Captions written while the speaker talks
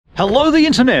Hello the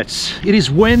internet! It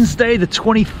is Wednesday the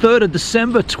 23rd of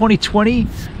December 2020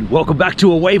 and welcome back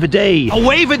to A Wave a Day. A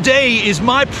Wave a Day is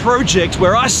my project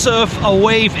where I surf a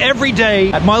wave every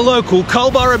day at my local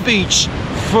Culburra Beach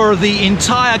for the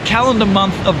entire calendar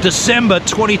month of December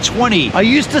 2020. I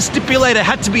used to stipulate it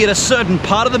had to be at a certain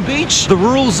part of the beach. The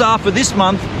rules are for this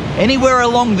month, anywhere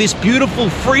along this beautiful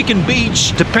freaking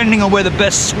beach, depending on where the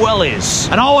best swell is.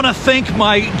 And I want to thank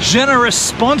my generous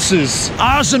sponsors,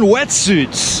 Arsen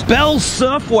Wetsuits, Bell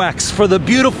Surf Wax for the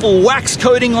beautiful wax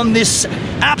coating on this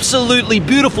absolutely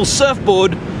beautiful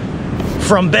surfboard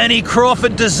from Benny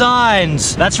Crawford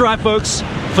Designs. That's right, folks.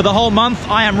 For the whole month,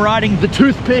 I am riding the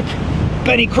toothpick.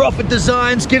 Benny Crawford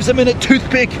Designs gives a minute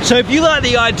toothpick. So if you like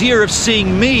the idea of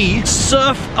seeing me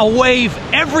surf a wave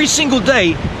every single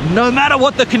day, no matter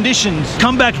what the conditions,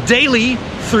 come back daily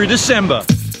through December.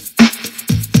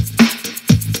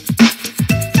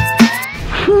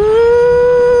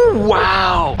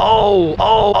 Wow.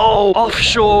 Oh,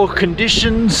 offshore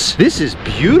conditions. This is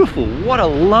beautiful. What a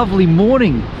lovely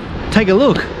morning. Take a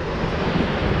look.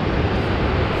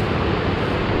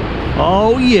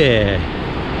 Oh yeah.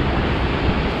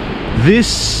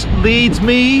 This leads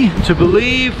me to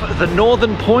believe the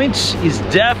northern point is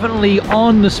definitely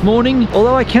on this morning,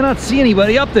 although I cannot see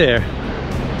anybody up there.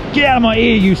 Get out of my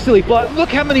ear, you silly fly. Look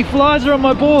how many flies are on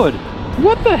my board.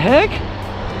 What the heck?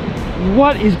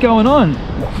 What is going on?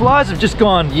 Flies have just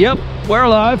gone, yep, we're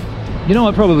alive. You know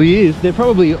what probably is? They're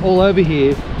probably all over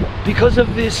here because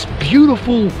of this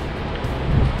beautiful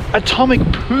atomic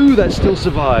poo that still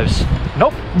survives.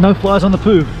 Nope, no flies on the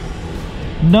poo.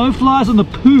 No flies on the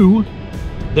poo.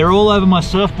 They're all over my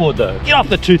surfboard though. Get off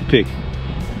the toothpick.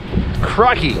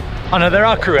 Crikey. Oh no, there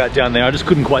are crew out down there. I just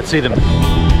couldn't quite see them.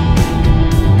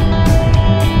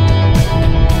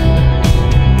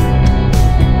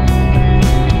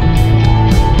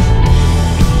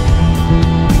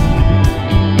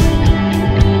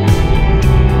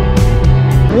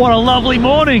 What a lovely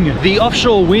morning. The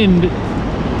offshore wind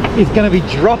is going to be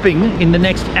dropping in the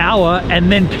next hour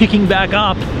and then picking back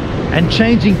up and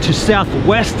changing to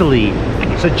southwesterly.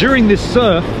 So during this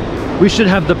surf, we should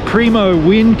have the primo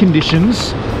wind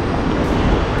conditions.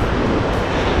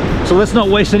 So let's not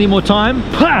waste any more time.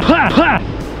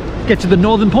 Get to the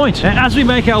northern point. And as we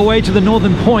make our way to the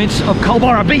northern point of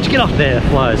Culburra Beach, get up there,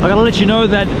 flies. I gotta let you know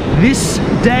that this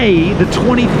day, the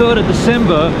 23rd of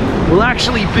December, will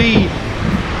actually be,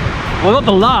 well, not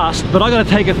the last, but I gotta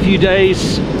take a few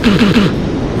days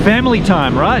family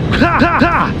time, right?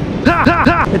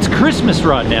 It's Christmas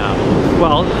right now.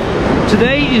 Well,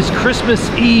 today is Christmas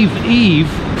Eve.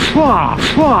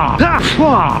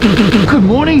 Good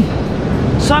morning.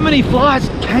 So many flies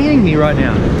caning me right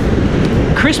now.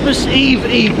 Christmas Eve.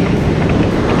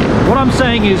 What I'm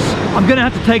saying is, I'm gonna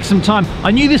have to take some time.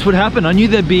 I knew this would happen. I knew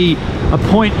there'd be a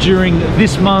point during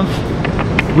this month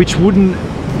which wouldn't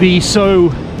be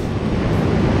so...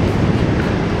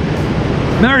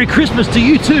 Merry Christmas to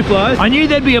you too, flies. I knew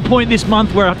there'd be a point this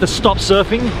month where I have to stop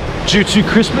surfing due to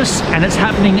Christmas, and it's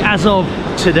happening as of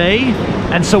today.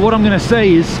 And so what I'm gonna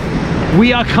say is,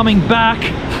 we are coming back.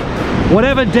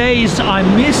 Whatever days I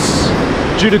miss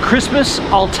due to Christmas,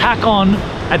 I'll tack on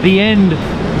at the end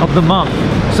of the month.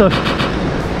 So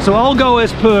I'll go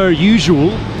as per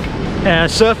usual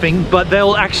surfing, but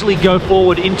they'll actually go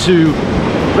forward into,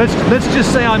 let's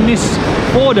just say I miss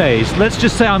 4 days. Let's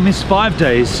just say I miss 5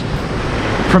 days.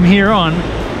 From here on,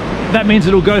 that means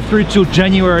it'll go through till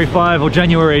January 5 or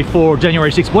January 4 or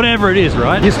January 6, whatever it is,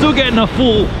 right? You're still getting a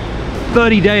full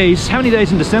 30 days. How many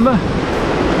days in December?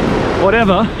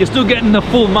 Whatever. You're still getting the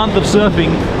full month of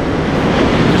surfing.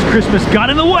 Just Christmas got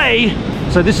in the way.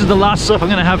 So this is the last surf I'm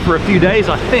gonna have for a few days,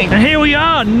 I think. And here we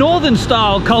are, northern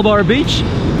style Culburra Beach.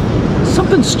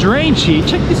 Something strange here.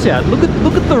 Check this out. Look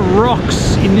at the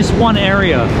rocks in this one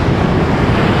area.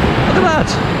 Look at that.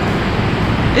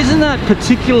 Isn't that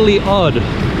particularly odd?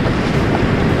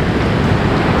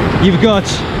 You've got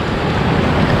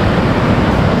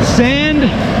sand,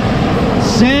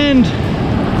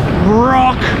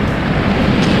 rock,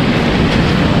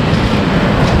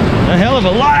 a hell of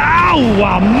a lot. Ow,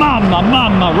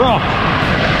 mama, rock.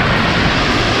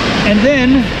 And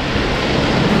then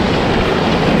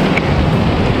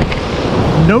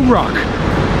no rock.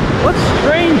 What's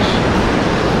strange?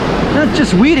 That's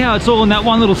just weird how it's all in that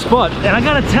one little spot. And I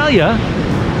gotta tell you,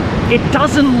 it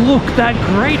doesn't look that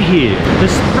great here.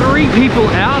 There's 3 people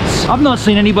out. I've not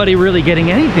seen anybody really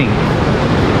getting anything.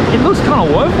 It looks kind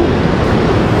of woeful.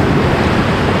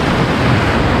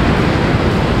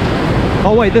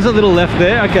 Oh wait, there's a little left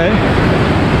there, okay.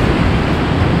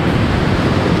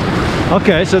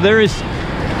 Okay, so there is,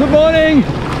 good morning.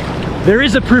 There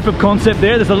is a proof of concept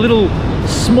there. There's a little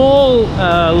small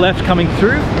left coming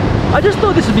through. I just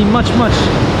thought this would be much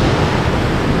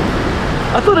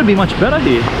I thought it'd be much better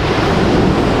here.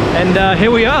 And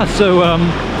here we are, so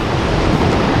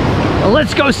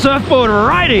let's go surfboard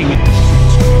riding.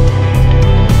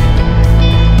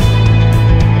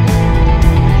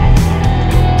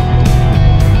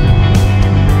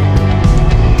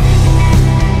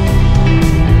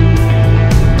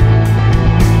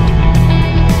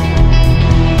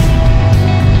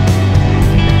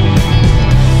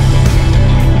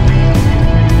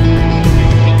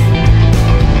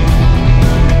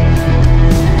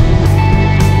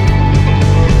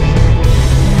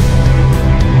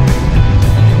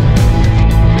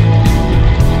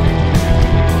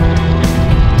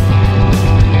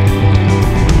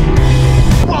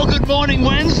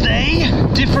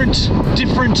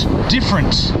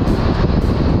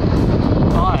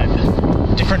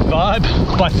 Different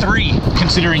vibe by 3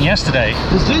 considering yesterday.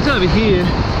 There's dudes over here,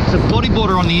 it's a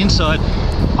bodyboarder on the inside.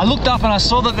 I looked up and I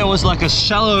saw that there was like a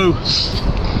shallow,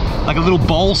 like a little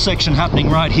bowl section happening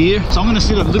right here. So I'm gonna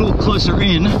sit a little closer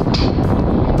in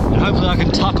and hopefully I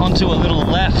can tuck onto a little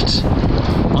left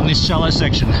on this shallow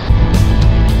section.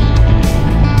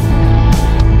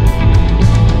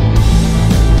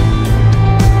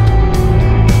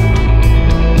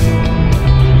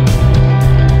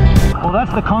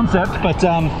 That's the concept, but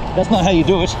that's not how you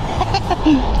do it.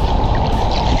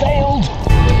 Failed.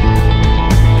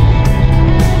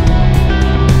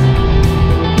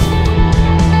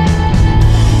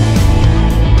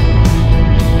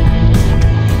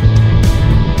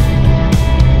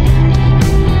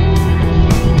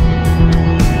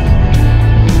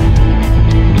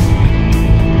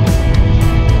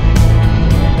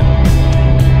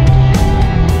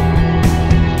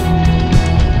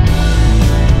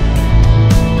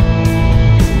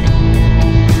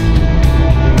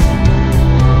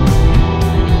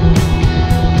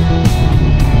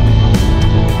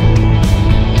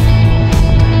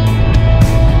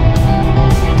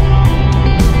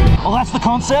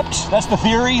 Concept, that's the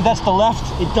theory, that's the left.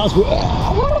 It does work.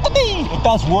 It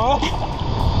does work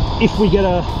if we get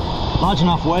a large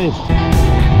enough wave.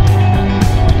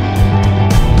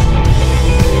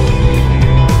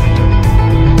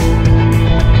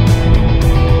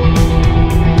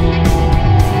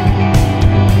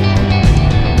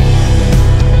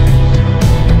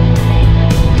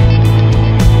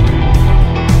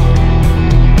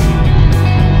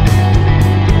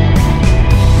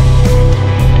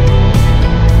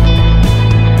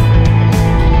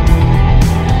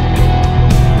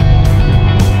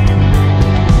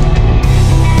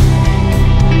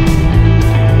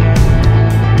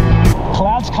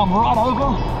 Right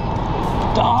over,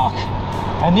 dark,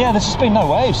 and yeah, there's just been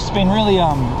no waves. It's been really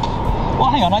well,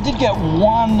 hang on, I did get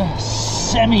one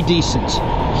semi-decent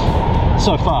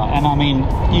so far, and I mean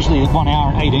usually 1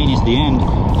 hour and 18 is the end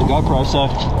of the GoPro, so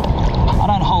I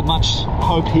don't hold much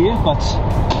hope here, but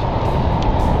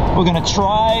we're gonna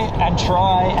try and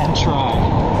try and try.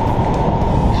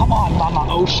 Come on, Mama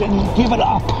Ocean, give it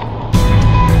up.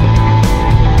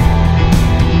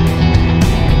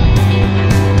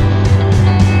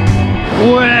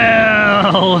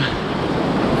 Well,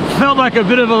 felt like a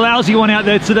bit of a lousy one out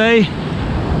there today.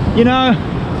 You know,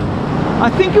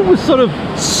 I think it was sort of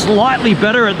slightly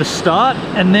better at the start,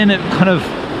 and then it kind of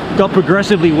got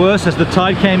progressively worse as the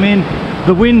tide came in.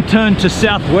 The wind turned to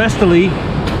southwesterly,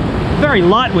 very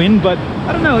light wind, but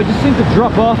I don't know, it just seemed to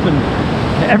drop off, and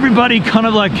everybody kind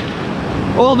of like,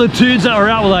 all the dudes that were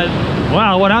out were like,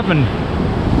 wow, what happened?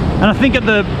 And I think at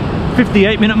the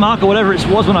 58-minute mark or whatever it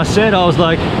was when I said, I was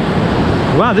like,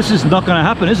 wow, this is not going to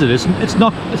happen, is it? It's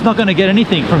not going to get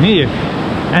anything from here,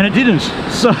 and it didn't.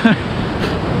 So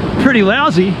pretty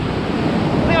lousy.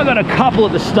 I think I got a couple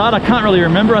at the start. I can't really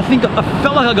remember. I think I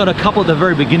felt like I got a couple at the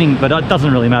very beginning, but it doesn't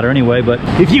really matter anyway. But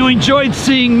if you enjoyed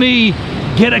seeing me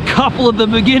get a couple at the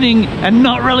beginning and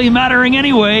not really mattering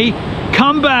anyway,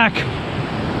 come back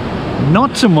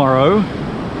not tomorrow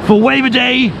for Wave a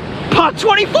Day Part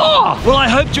 24! Well, I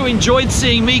hope you enjoyed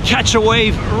seeing me catch a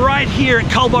wave right here at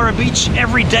Culburra Beach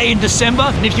every day in December.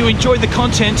 And if you enjoyed the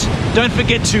content, don't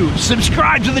forget to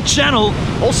subscribe to the channel.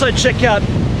 Also check out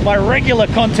my regular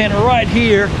content right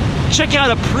here. Check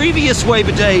out a previous Wave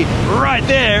a Day right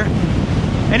there.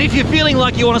 And if you're feeling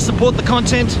like you want to support the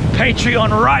content,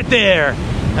 Patreon right there.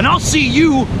 And I'll see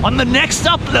you on the next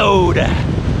upload.